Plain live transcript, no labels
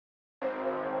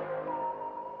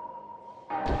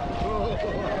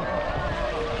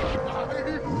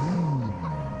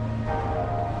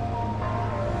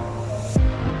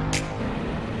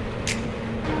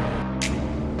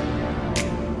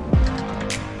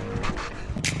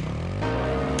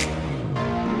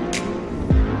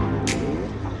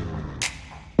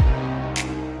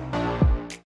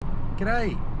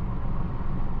G'day!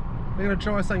 We're going to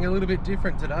try something a little bit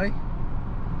different today.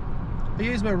 I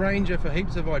use my Ranger for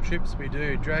heaps of our trips we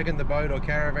do, dragging the boat or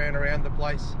caravan around the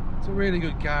place. It's a really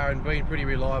good car and been pretty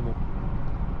reliable.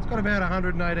 It's got about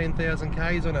 118,000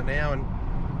 Ks on it now, and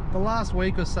the last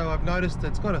week or so I've noticed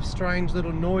it's got a strange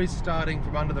little noise starting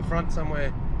from under the front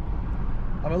somewhere.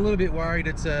 I'm a little bit worried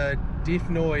it's a diff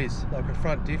noise, like a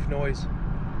front diff noise.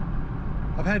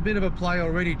 I've had a bit of a play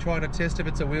already trying to test if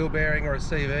it's a wheel bearing or a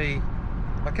CV.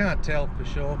 I can't tell for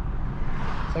sure.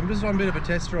 So I'm just on a bit of a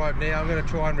test drive now. I'm going to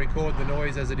try and record the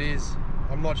noise as it is.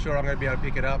 I'm not sure I'm going to be able to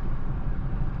pick it up.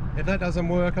 If that doesn't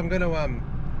work, I'm going to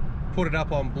put it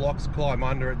up on blocks, climb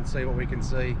under it and see what we can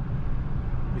see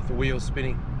with the wheels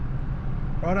spinning.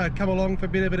 Righto, come along for a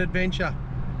bit of an adventure.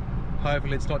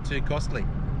 Hopefully it's not too costly.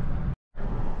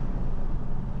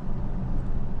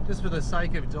 Just for the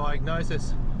sake of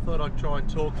diagnosis, I thought I'd try and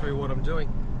talk through what I'm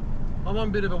doing. I'm on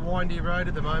a bit of a windy road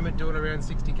at the moment, doing around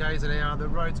 60 Ks an hour. The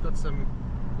road's got some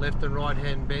left and right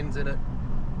hand bends in it.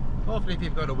 Often if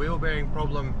you've got a wheel bearing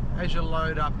problem, as you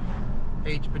load up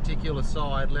each particular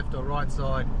side, left or right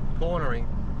side, cornering,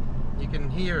 you can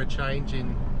hear a change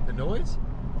in the noise.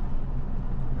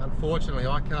 Unfortunately,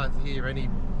 I can't hear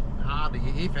hardly,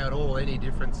 if at all, any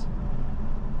difference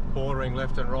cornering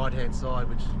left and right hand side,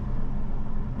 which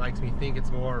makes me think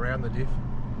it's more around the diff.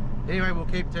 Anyway, we'll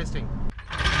keep testing.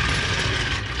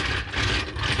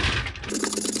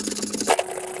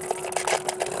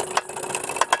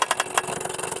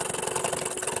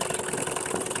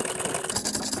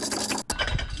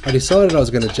 I decided I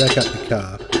was going to jack up the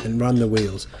car and run the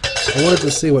wheels. I wanted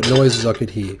to see what noises I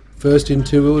could hear, first in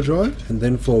two-wheel drive and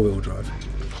then four-wheel drive.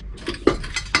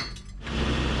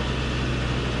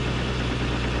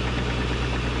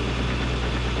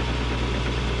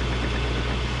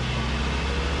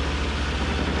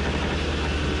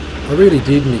 I really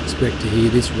didn't expect to hear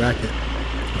this racket.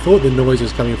 I thought the noise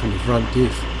was coming from the front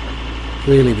diff.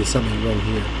 Clearly there's something wrong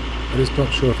here. I'm just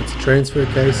not sure if it's a transfer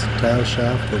case, tail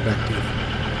shaft or back diff.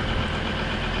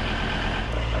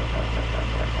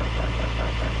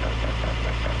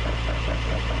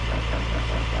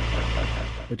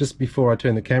 But just before I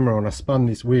turn the camera on, I spun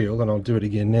this wheel, and I'll do it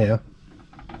again now.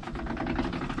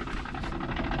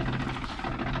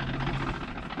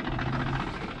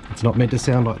 It's not meant to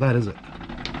sound like that, is it?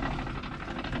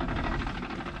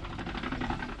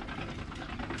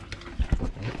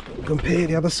 Compare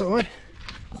the other side,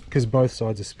 because both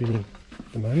sides are spinning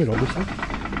at the moment, obviously.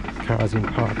 The car's in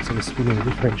park, so we're spinning the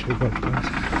differential both ways.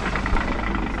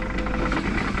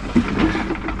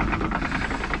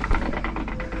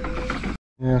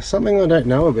 Now, something I don't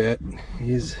know about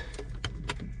is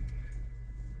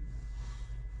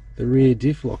the rear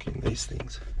diff lock in these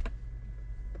things.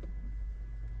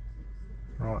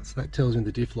 Right, so that tells me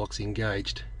the diff lock's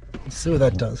engaged. Let's see what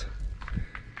that does.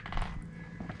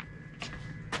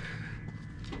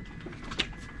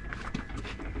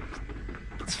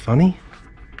 It's funny.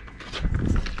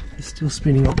 It's still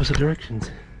spinning opposite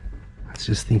directions. Let's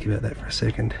just think about that for a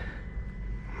second.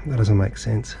 That doesn't make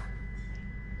sense.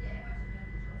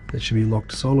 That should be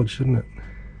locked solid, shouldn't it?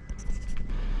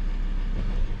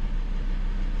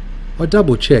 I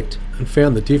double checked and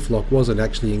found the diff lock wasn't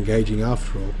actually engaging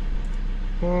after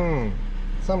all.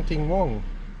 Something wrong.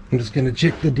 I'm just going to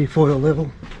check the diff oil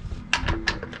level.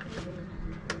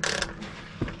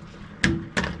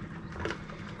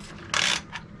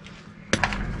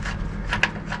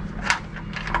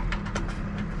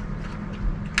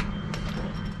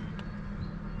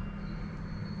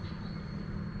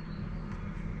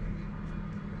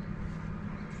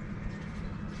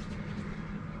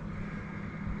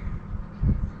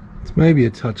 It's maybe a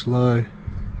touch low.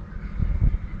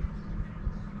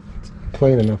 It's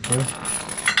clean enough though.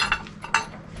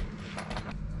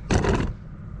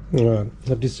 Alright,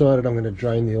 I've decided I'm going to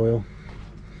drain the oil.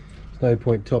 There's no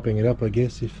point topping it up, I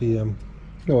guess, if the oh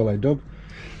hello dog.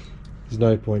 There's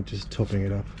no point just topping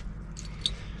it up.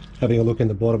 Having a look in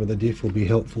the bottom of the diff will be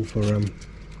helpful for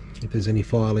if there's any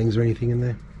filings or anything in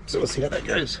there. So we'll see how that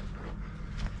goes.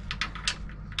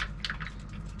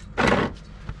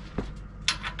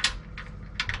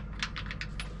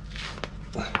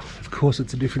 Of course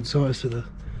it's a different size to the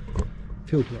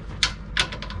fill plug.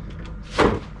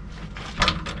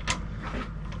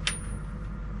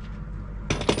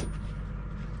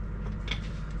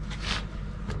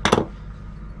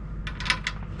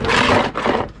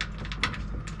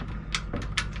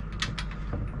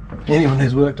 Anyone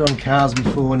who's worked on cars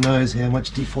before knows how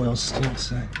much diff oil stinks,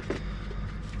 so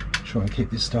try and keep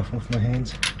this stuff off my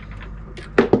hands.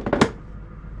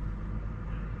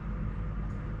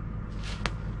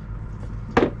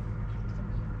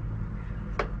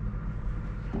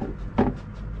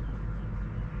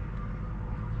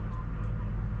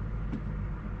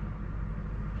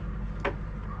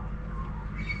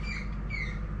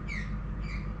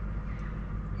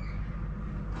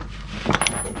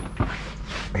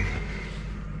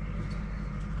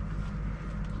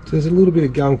 So there's a little bit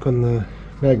of gunk on the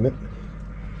magnet,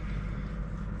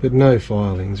 but no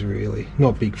filings really,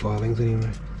 not big filings anyway.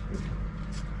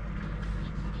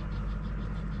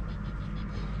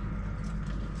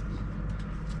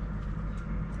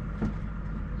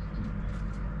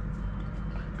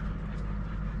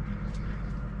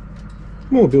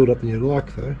 More build up than you'd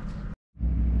like though.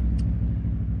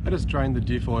 I just drained the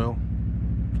diff oil.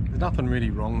 There's nothing really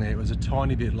wrong there. It was a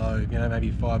tiny bit low, you know, maybe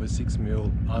 5 or 6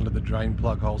 mil under the drain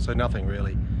plug hole, so nothing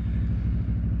really.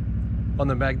 On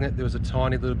the magnet there was a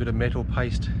tiny little bit of metal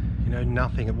paste, you know,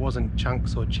 nothing. It wasn't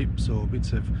chunks or chips or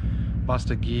bits of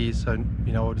busted gears, so,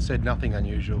 you know, I would have said nothing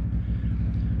unusual.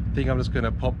 I think I'm just going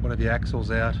to pop one of the axles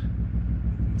out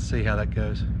and see how that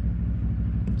goes.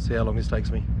 See how long this takes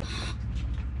me.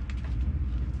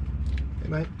 Hey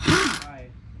mate. Hi.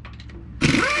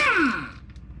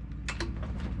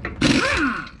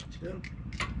 Chill.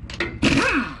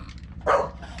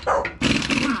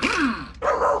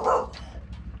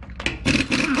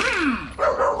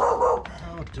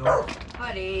 Oh dog.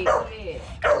 Hurry, hurry.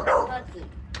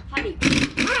 Hurry.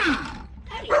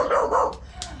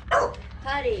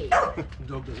 Hurry. The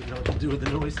dog doesn't know what to do with the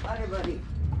noise. Hurry, buddy.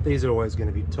 These are always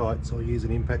going to be tight, so I'll use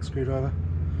an impact screwdriver.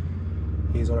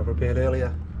 Here's what I prepared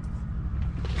earlier.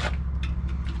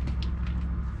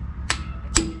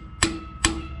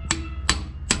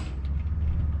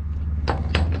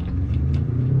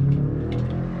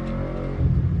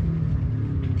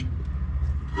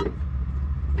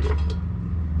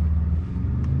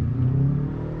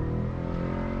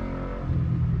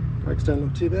 Brakes don't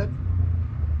look too bad.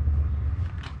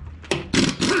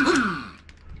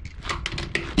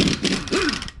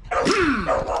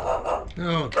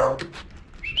 Oh God.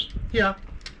 Here,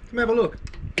 come have a look.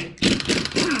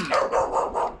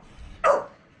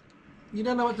 You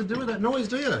don't know what to do with that noise,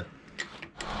 do you?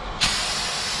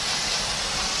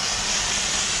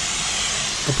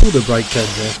 I pulled the brake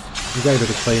pads off and gave it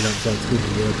a clean up so it's good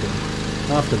to work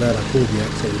on. After that I pulled the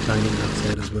axle retaining nuts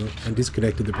out as well and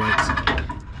disconnected the brakes.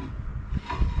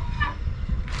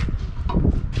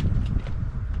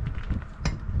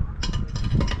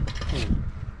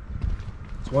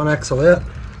 It's one axle out.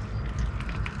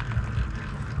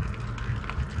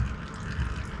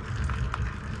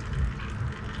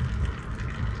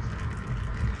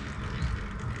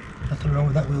 Nothing wrong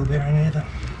with that wheel bearing either.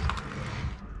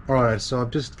 Alright, so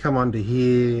I've just come under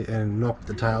here and knocked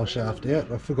the tail shaft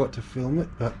out. I forgot to film it,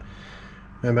 but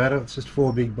no matter, it's just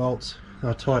 4 big bolts.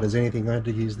 How tight as anything. I had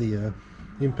to use the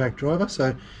impact driver,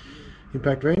 so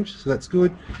impact wrench, so that's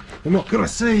good. And what can I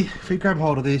see? If you grab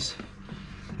hold of this,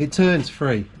 it turns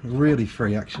free, really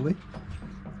free actually.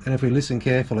 And if we listen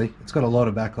carefully, it's got a lot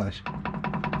of backlash.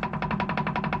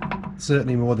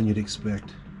 Certainly more than you'd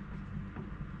expect.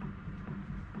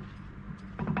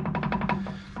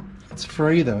 It's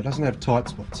free though, it doesn't have tight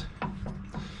spots.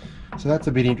 So that's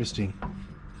a bit interesting.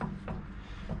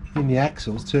 In the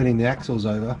axles, turning the axles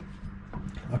over,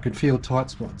 I could feel tight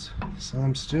spots. So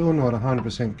I'm still not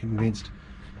 100% convinced.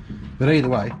 But either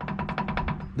way,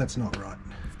 that's not right.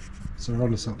 So we're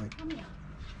onto something.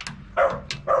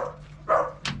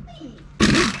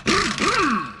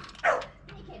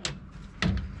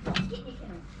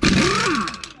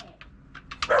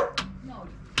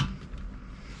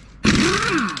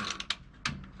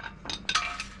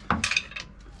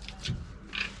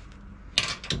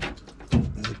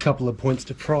 Couple of points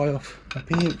to pry off up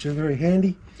here, which are very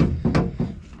handy.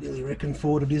 Really reckon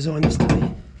Ford have designed this to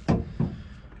be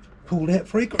pulled out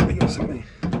frequently or something.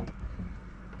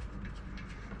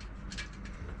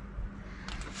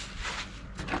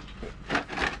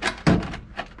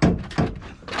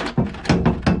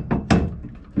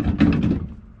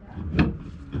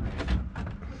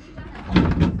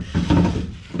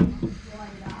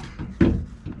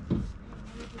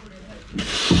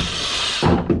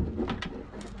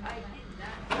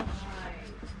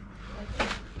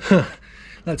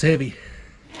 That's heavy.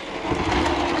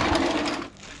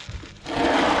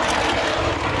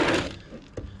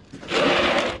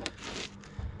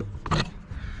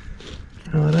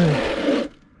 Righto.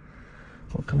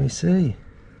 What can we see?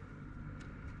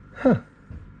 Huh.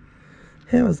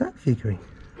 How is that figuring?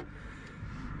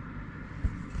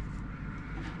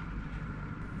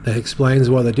 That explains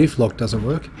why the diff lock doesn't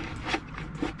work.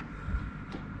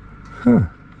 Huh.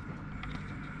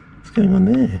 What's going on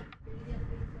there?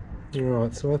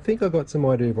 Right, so I think I got some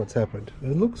idea of what's happened.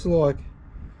 It looks like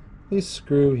this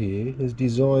screw here is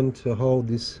designed to hold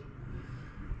this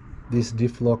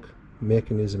diff lock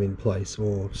mechanism in place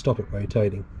or stop it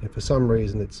rotating. And for some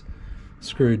reason it's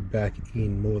screwed back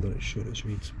in more than it should.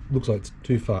 It looks like it's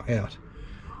too far out.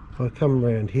 If I come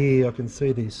around here I can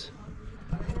see this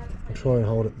I'll try and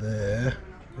hold it there.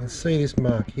 You can see this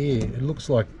mark here. It looks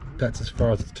like that's as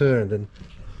far as it's turned, and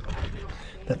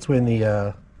that's when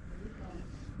the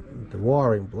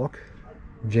wiring block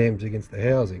jams against the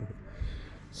housing.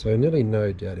 So nearly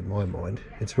no doubt in my mind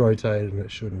it's rotated and it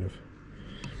shouldn't have.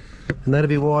 And that'd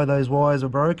be why those wires were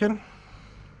broken,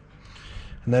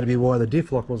 and that'd be why the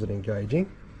difflock wasn't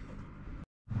engaging.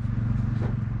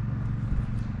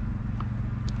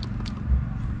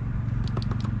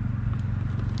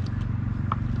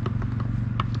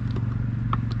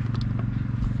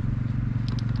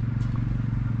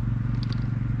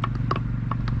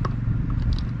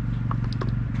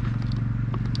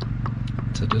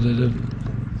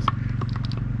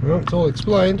 Well, it's all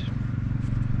explained.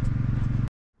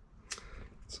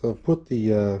 So I've put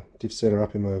the diff center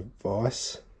up in my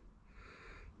vise,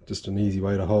 just an easy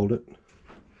way to hold it.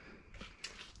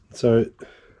 So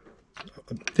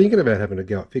I'm thinking about having to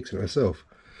go up fixing it myself.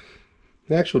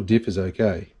 The actual diff is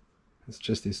okay. It's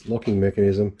just this locking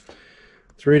mechanism.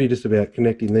 It's really just about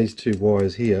connecting these two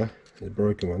wires here, the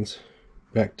broken ones,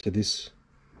 back to this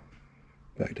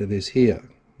here.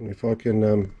 And if I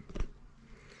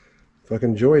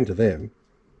can join to them,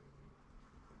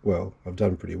 well, I've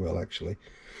done pretty well actually.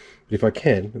 But if I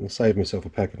can, it'll save myself a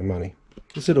packet of money.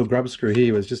 This little grub screw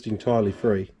here is just entirely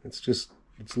free. It's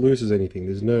loose as anything.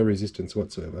 There's no resistance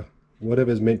whatsoever.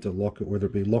 Whatever's meant to lock it, whether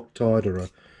it be Loctite or a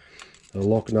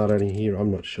lock nut in here, I'm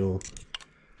not sure.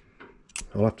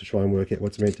 I'll have to try and work out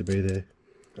what's meant to be there.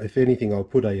 If anything, I'll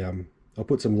put some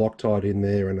Loctite in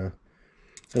there and a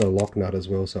lock nut as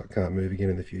well, so it can't move again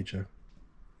in the future.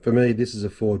 For me, this is a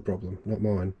Ford problem, not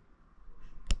mine.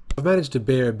 I've managed to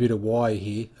bare a bit of wire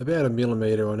here, about 1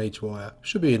 millimetre on each wire.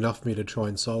 Should be enough for me to try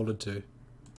and solder to.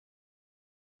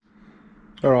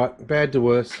 Alright, bad to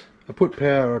worse. I put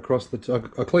power across I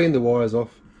cleaned the wires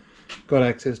off, got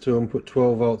access to them, put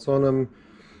 12 volts on them.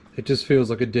 It just feels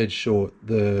like a dead short.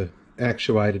 The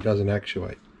actuator doesn't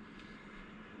actuate.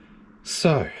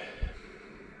 So,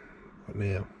 what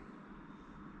now?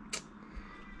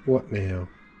 What now?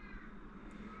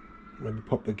 Maybe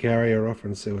pop the carrier off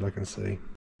and see what I can see.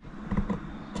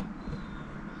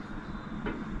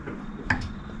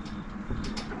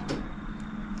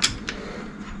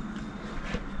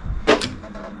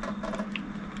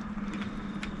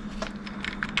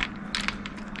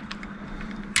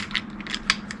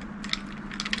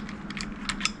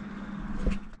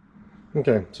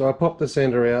 Okay, so I popped the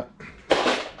sender out.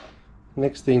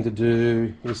 Next thing to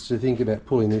do is to think about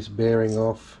pulling this bearing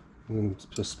off, and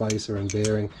the spacer and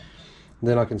bearing. And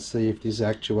then I can see if this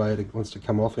actuator wants to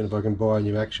come off and if I can buy a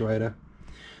new actuator.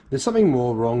 There's something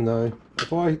more wrong though.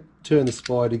 If I turn the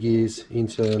spider gears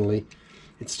internally,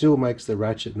 it still makes the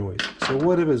ratchet noise. So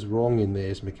whatever's wrong in there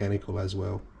is mechanical as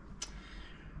well.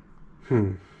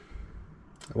 I'm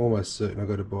almost certain I've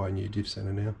got to buy a new diff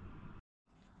center now.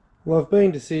 Well, I've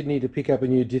been to Sydney to pick up a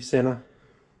new diff center,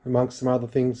 amongst some other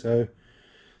things, so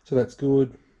that's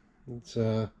good. It's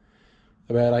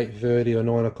about 8:30 or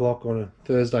 9 o'clock on a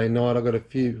Thursday night. I've got a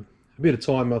bit of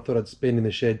time I thought I'd spend in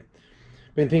the shed.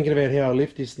 Been thinking about how I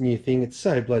lift this new thing. It's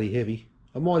so bloody heavy.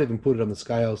 I might even put it on the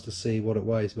scales to see what it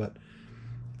weighs, but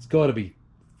it's got to be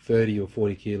 30 or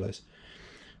 40 kilos.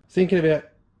 Thinking about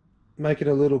making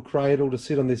a little cradle to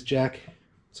sit on this jack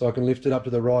so I can lift it up to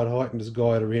the right height and just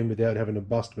guide her in without having to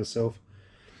bust myself.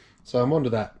 So I'm onto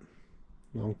that.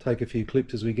 I'll take a few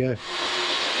clips as we go.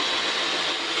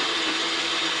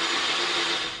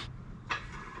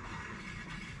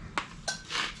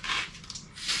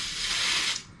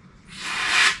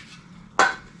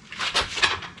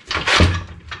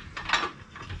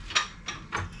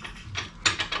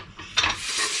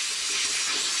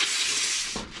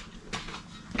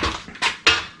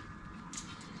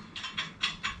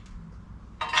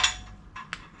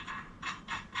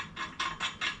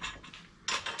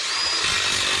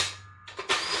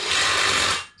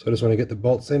 So I just want to get the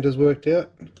bolt centers worked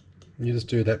out. You just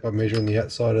do that by measuring the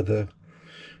outside of the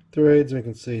threads. We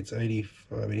can see it's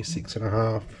 85, 86 and a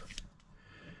half.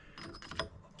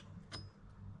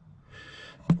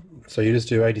 So you just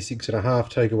do 86 and a half,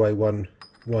 take away one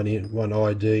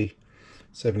ID,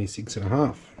 76 and a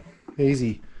half.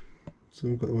 Easy. So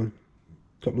we've got a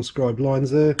couple of scribed lines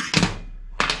there.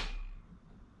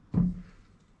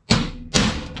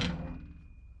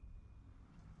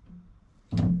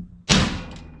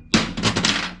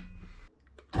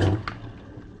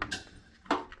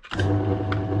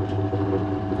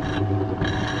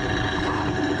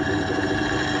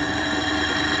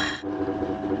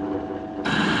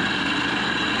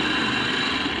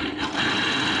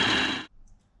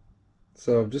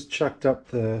 So I've just chucked up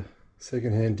the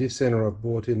second-hand diff center I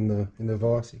bought in the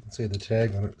vise. You can see the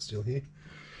tag on it still here.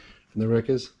 the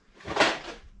wreckers.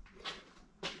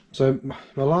 So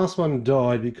my last one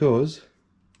died because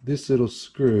this little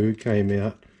screw came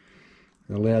out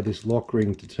and allowed this lock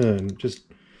ring to turn.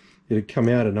 It had come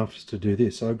out enough to do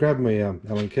this. So I grabbed my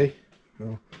Allen key.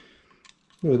 Well,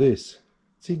 look at this.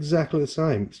 It's exactly the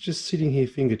same. It's just sitting here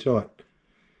finger tight.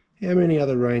 How many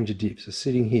other Ranger dips are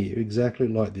sitting here exactly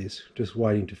like this, just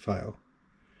waiting to fail?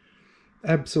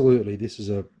 Absolutely, this is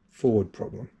a Ford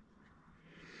problem.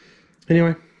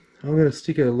 Anyway, I'm going to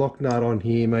stick a lock nut on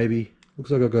here maybe.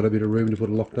 Looks like I've got a bit of room to put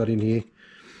a lock nut in here.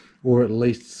 Or at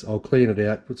least I'll clean it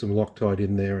out, put some Loctite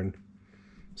in there and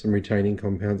some retaining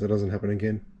compounds so it doesn't happen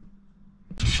again.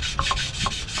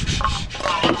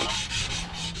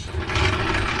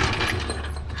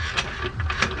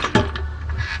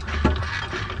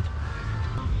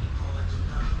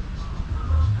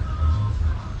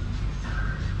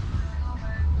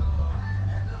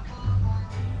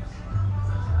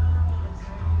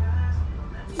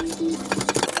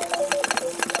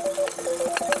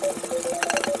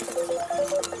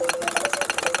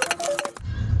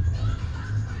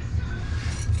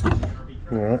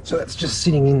 Alright, so that's just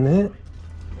sitting in there.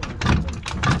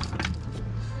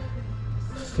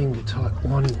 Finger tight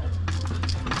one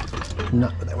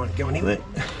nut, but that won't go anywhere.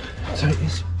 Take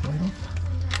this blade off.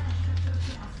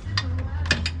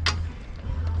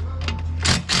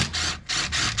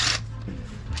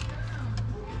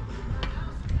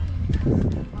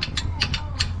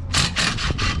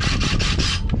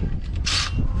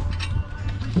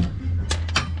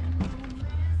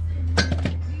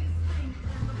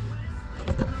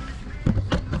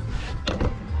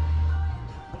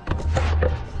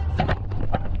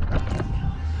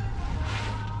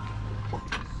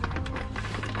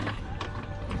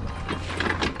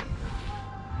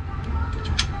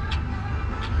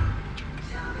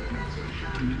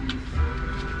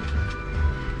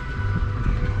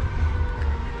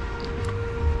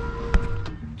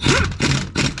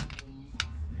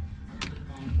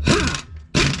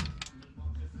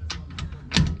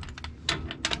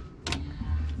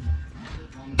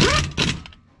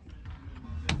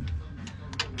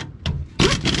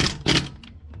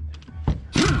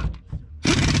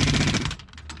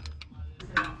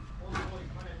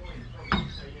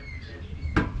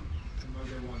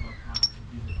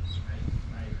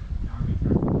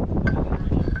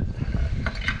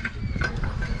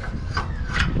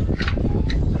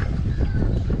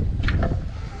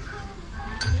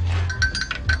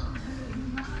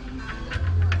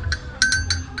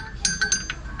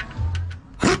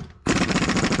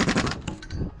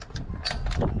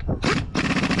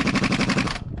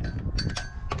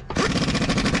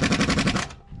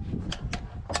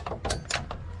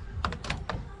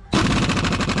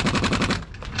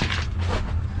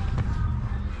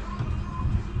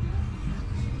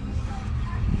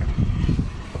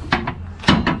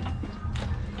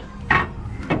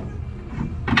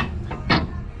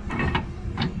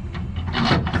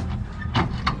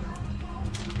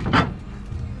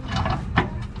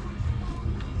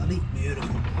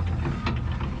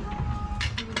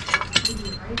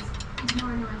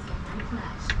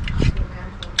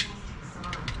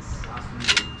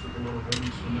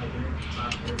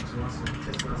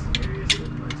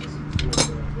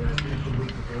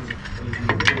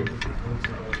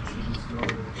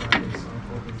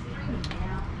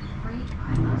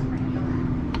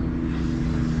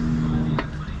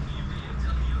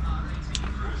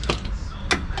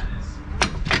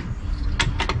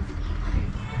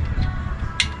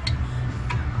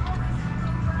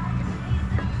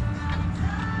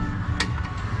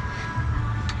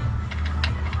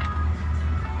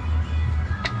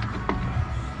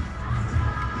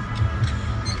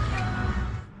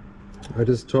 I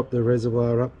just topped the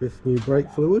reservoir up with new brake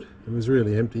fluid. It was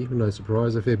really empty, no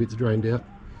surprise, a fair bit's drained out.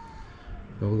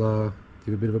 I'll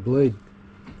give a bit of a bleed.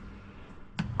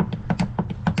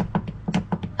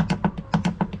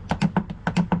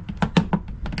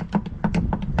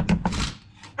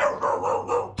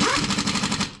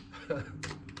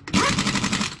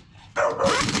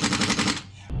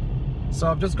 So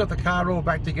I've just got the car all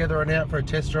back together and out for a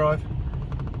test drive.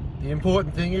 The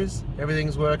important thing is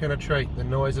everything's working a treat. The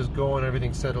noise is gone,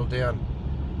 everything's settled down.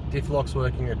 Difflock's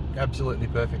working absolutely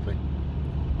perfectly.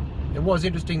 It was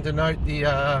interesting to note the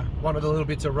one of the little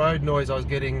bits of road noise I was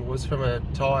getting was from a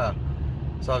tyre.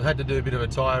 So I've had to do a bit of a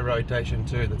tyre rotation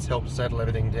too that's helped settle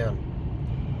everything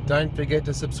down. Don't forget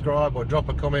to subscribe or drop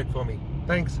a comment for me.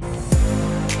 Thanks.